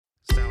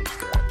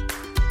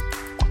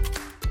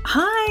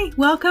Hi,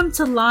 welcome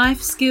to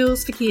Life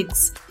Skills for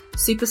Kids,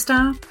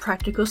 Superstar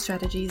Practical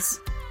Strategies,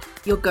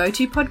 your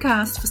go-to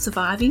podcast for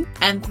surviving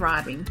and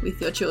thriving with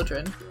your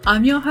children.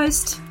 I'm your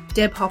host,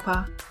 Deb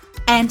Hopper,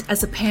 and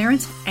as a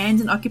parent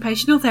and an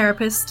occupational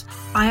therapist,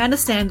 I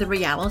understand the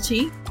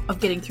reality of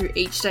getting through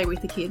each day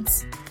with the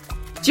kids.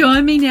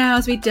 Join me now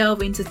as we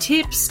delve into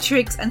tips,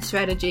 tricks, and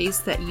strategies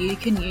that you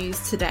can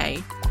use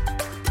today.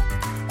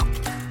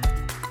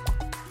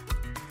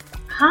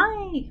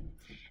 Hi,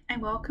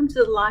 and welcome to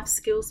the Life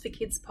Skills for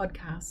Kids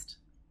podcast.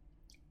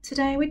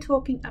 Today we're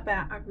talking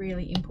about a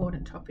really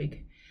important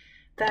topic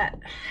that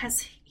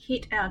has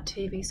hit our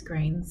TV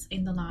screens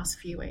in the last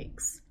few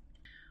weeks.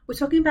 We're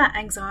talking about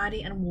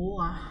anxiety and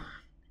war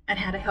and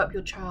how to help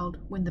your child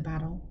win the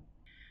battle.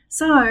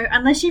 So,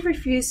 unless you've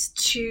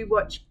refused to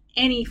watch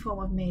any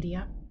form of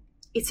media,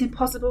 it's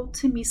impossible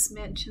to miss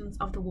mentions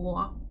of the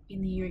war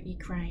in the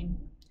Ukraine.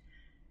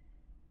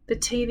 The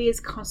TV is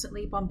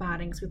constantly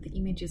bombarding us with the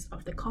images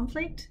of the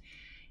conflict,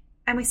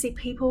 and we see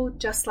people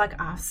just like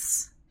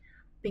us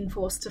being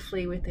forced to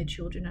flee with their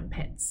children and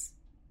pets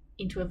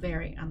into a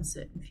very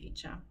uncertain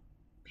future.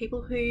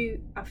 People who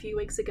a few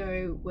weeks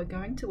ago were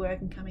going to work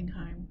and coming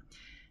home,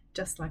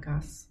 just like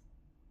us.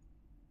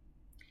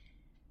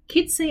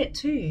 Kids see it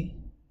too,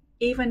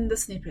 even the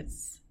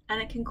snippets,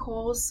 and it can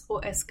cause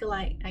or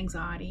escalate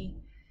anxiety,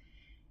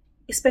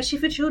 especially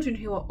for children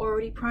who are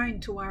already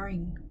prone to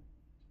worrying.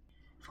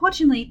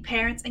 Fortunately,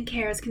 parents and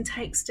carers can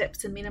take steps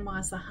to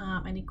minimise the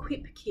harm and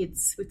equip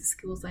kids with the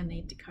skills they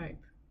need to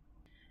cope.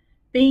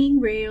 Being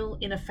real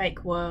in a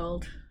fake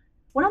world.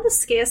 One of the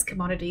scarce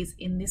commodities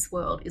in this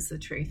world is the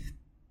truth.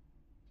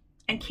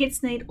 And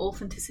kids need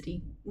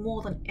authenticity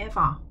more than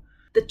ever.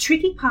 The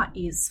tricky part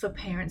is for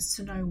parents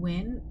to know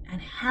when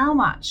and how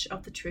much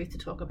of the truth to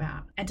talk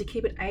about and to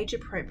keep it age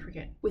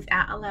appropriate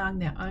without allowing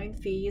their own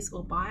fears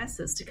or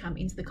biases to come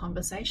into the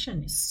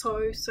conversation. It's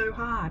so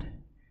hard.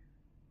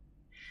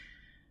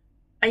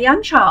 A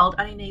young child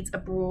only needs a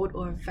broad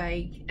or a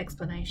vague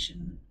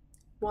explanation,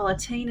 while a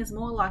teen is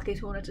more likely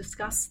to want to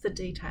discuss the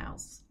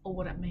details or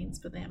what it means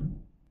for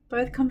them.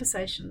 Both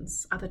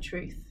conversations are the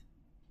truth,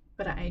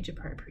 but are age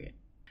appropriate.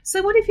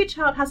 So what if your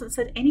child hasn't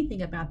said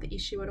anything about the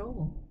issue at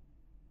all?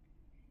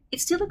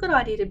 It's still a good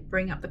idea to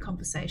bring up the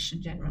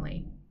conversation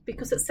generally,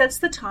 because it sets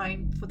the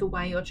tone for the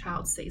way your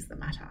child sees the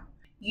matter.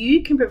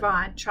 You can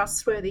provide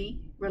trustworthy,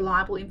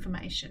 reliable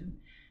information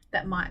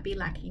that might be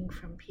lacking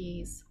from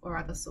peers or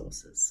other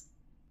sources.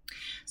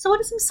 So what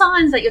are some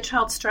signs that your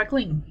child's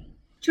struggling?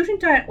 Children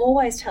don't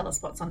always tell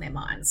us what's on their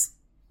minds,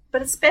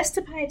 but it's best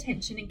to pay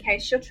attention in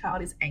case your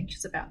child is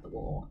anxious about the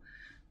war,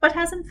 but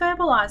hasn't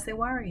verbalised their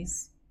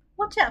worries.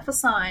 Watch out for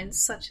signs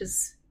such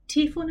as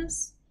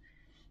tearfulness,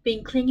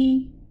 being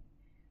clingy,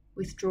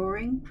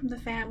 withdrawing from the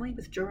family,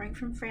 withdrawing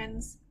from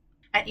friends,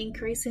 an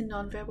increase in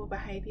non-verbal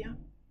behaviour,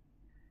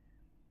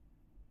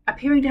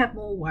 appearing to have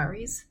more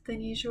worries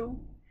than usual,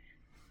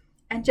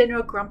 and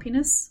general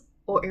grumpiness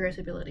or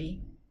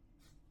irritability.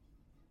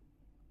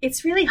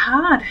 It's really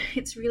hard.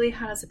 It's really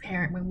hard as a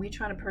parent when we're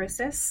trying to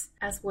process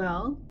as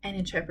well and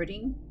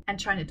interpreting and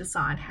trying to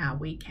decide how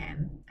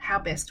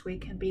best we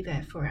can be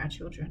there for our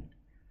children.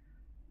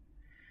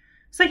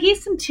 So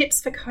here's some tips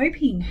for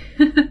coping.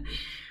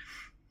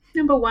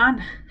 Number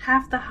 1,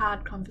 have the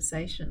hard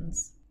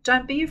conversations.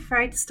 Don't be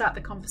afraid to start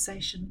the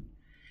conversation,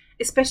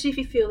 especially if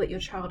you feel that your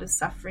child is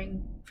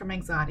suffering from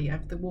anxiety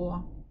over the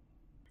war.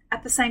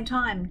 At the same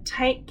time,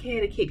 take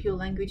care to keep your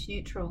language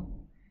neutral.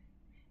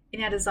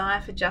 In our desire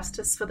for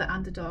justice for the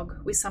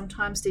underdog, we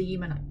sometimes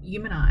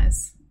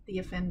dehumanize the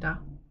offender.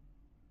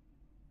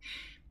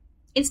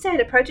 Instead,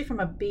 approach it from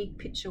a big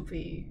picture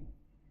view.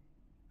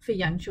 For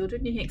young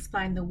children, you can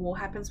explain the war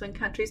happens when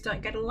countries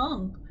don't get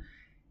along,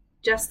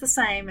 just the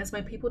same as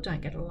when people don't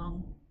get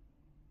along.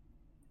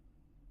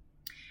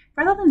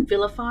 Rather than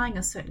vilifying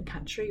a certain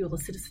country or the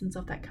citizens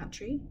of that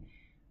country,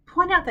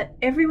 point out that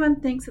everyone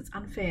thinks it's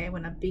unfair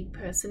when a big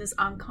person is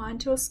unkind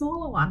to a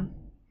smaller one,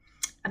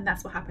 and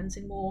that's what happens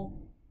in war.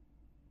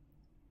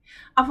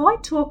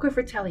 Avoid talk of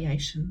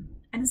retaliation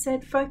and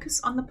instead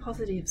focus on the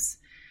positives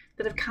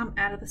that have come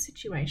out of the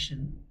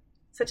situation,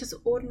 such as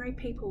ordinary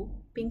people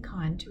being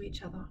kind to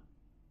each other.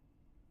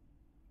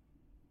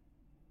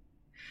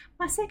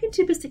 My second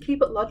tip is to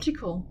keep it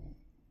logical.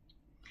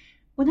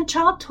 When a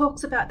child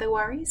talks about their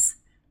worries,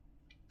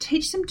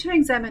 teach them to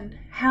examine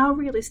how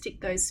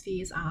realistic those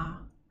fears are.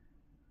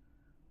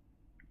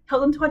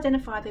 Help them to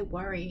identify their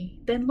worry,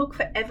 then look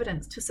for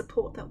evidence to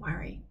support that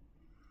worry.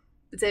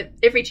 There's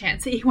every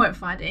chance that you won't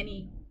find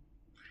any.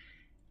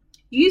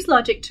 Use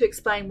logic to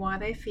explain why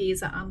their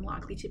fears are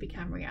unlikely to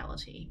become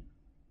reality.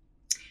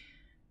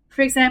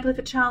 For example, if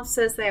a child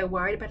says they are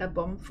worried about a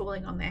bomb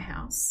falling on their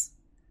house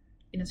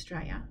in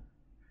Australia,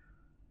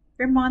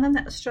 remind them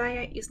that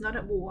Australia is not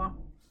at war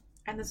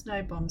and there's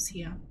no bombs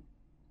here.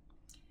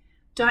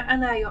 Don't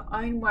allow your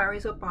own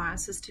worries or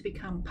biases to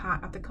become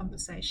part of the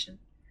conversation,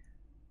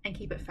 and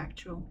keep it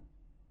factual.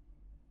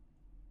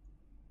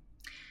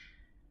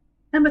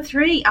 Number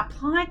 3,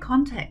 apply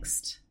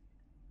context.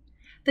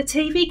 The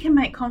TV can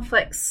make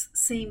conflicts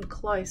seem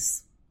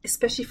close,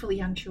 especially for the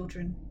young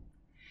children.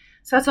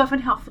 So it's often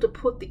helpful to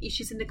put the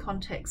issues into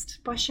context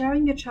by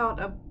showing your child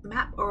a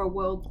map or a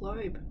world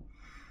globe.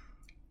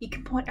 You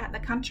can point out the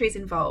countries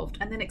involved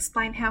and then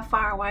explain how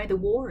far away the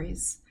war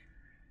is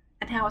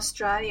and how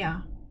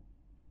Australia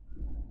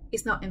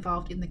is not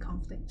involved in the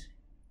conflict.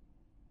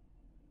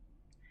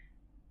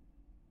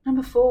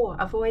 Number 4,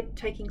 avoid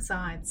taking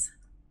sides.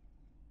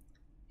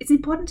 It's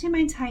important to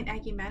maintain our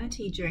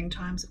humanity during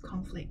times of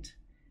conflict.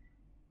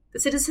 The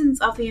citizens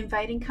of the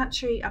invading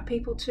country are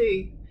people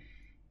too,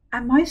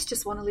 and most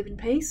just want to live in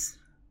peace,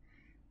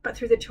 but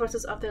through the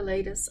choices of their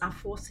leaders are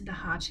forced into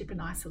hardship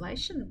and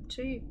isolation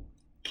too.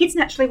 Kids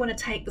naturally want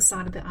to take the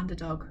side of the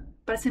underdog,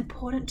 but it's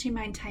important to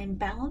maintain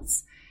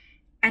balance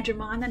and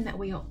remind them that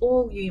we are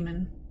all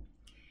human,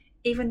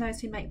 even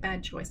those who make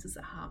bad choices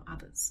that harm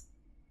others.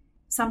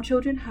 Some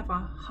children have a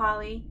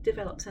highly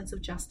developed sense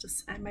of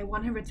justice and may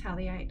want to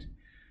retaliate,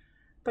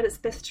 but it's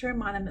best to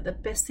remind them that the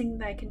best thing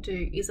they can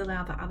do is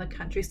allow the other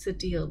countries to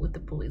deal with the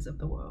bullies of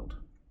the world.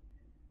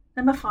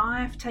 Number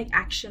 5, take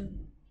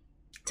action.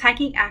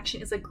 Taking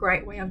action is a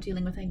great way of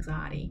dealing with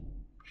anxiety,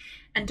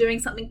 and doing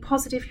something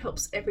positive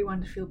helps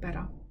everyone to feel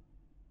better.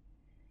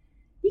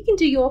 You can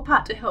do your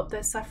part to help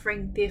those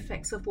suffering the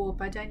effects of war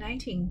by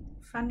donating,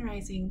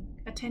 fundraising,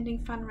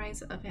 attending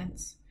fundraiser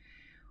events,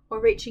 or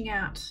reaching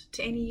out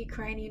to any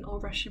Ukrainian or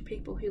Russian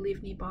people who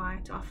live nearby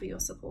to offer your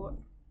support.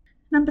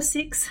 Number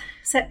 6,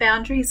 set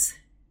boundaries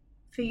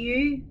for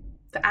you,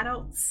 the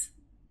adults,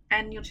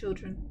 and your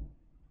children.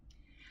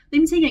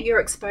 Limiting your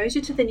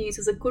exposure to the news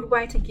is a good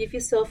way to give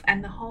yourself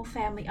and the whole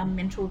family a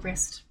mental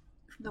rest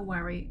from the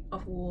worry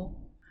of war.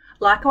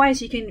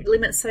 Likewise, you can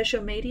limit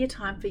social media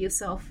time for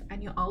yourself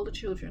and your older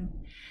children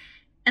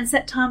and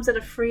set times that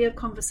are free of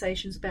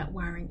conversations about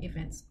worrying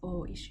events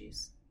or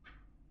issues.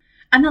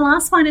 And the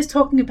last one is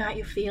talking about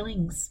your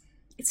feelings.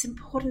 It's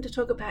important to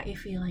talk about your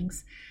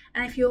feelings,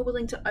 and if you're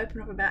willing to open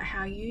up about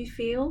how you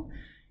feel,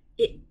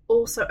 it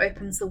also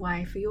opens the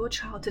way for your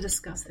child to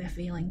discuss their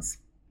feelings.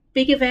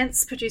 Big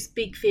events produce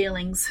big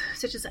feelings,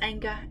 such as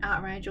anger,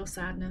 outrage, or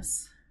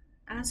sadness,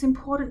 and it's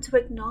important to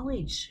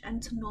acknowledge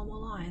and to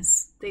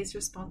normalise these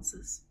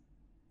responses.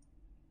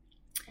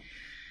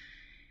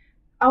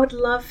 I would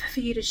love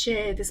for you to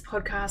share this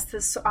podcast,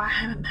 as I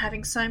am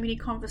having so many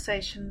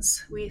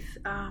conversations with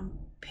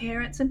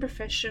parents and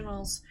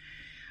professionals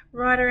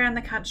right around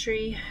the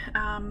country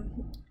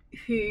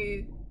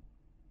who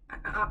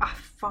are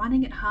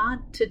finding it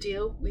hard to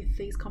deal with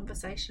these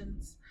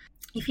conversations.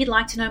 If you'd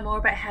like to know more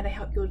about how to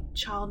help your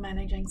child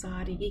manage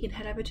anxiety, you can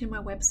head over to my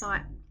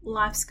website,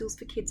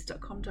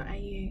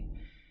 lifeskillsforkids.com.au,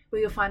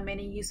 where you'll find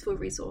many useful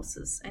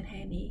resources and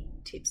handy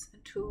tips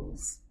and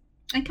tools.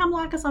 And come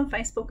like us on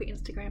Facebook or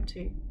Instagram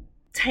too.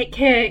 Take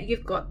care.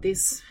 You've got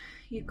this.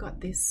 You've got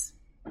this.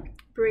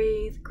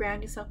 Breathe.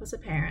 Ground yourself as a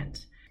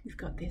parent. You've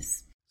got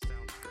this.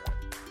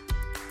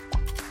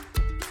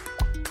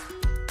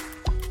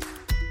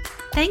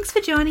 Thanks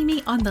for joining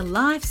me on the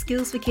Life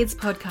Skills for Kids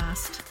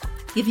podcast,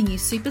 giving you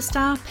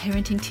superstar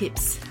parenting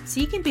tips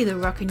so you can be the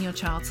rock in your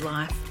child's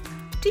life.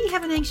 Do you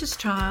have an anxious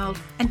child,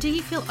 and do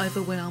you feel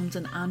overwhelmed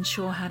and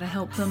unsure how to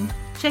help them?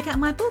 Check out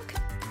my book,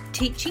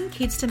 Teaching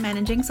Kids to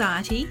Manage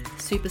Anxiety,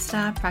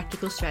 Superstar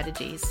Practical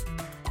Strategies,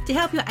 to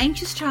help your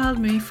anxious child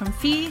move from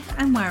fear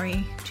and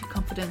worry to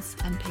confidence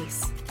and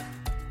peace.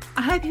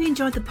 I hope you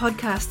enjoyed the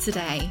podcast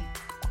today.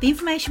 The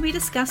information we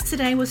discussed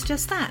today was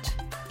just that,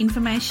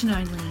 information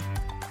only.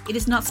 It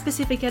is not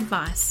specific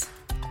advice.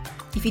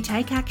 If you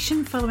take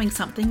action following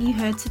something you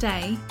heard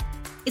today,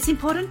 it's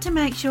important to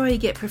make sure you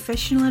get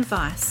professional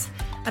advice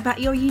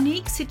about your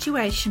unique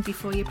situation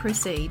before you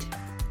proceed,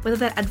 whether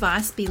that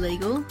advice be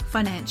legal,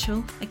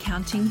 financial,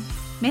 accounting,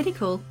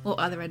 medical, or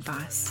other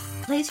advice.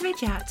 Please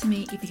reach out to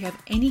me if you have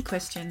any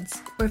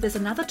questions, or if there's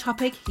another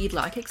topic you'd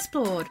like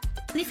explored.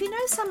 And if you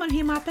know someone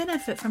who might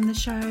benefit from the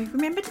show,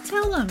 remember to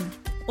tell them,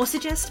 or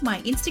suggest my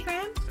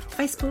Instagram,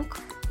 Facebook,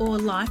 or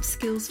Life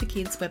Skills for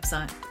Kids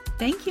website.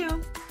 Thank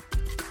you.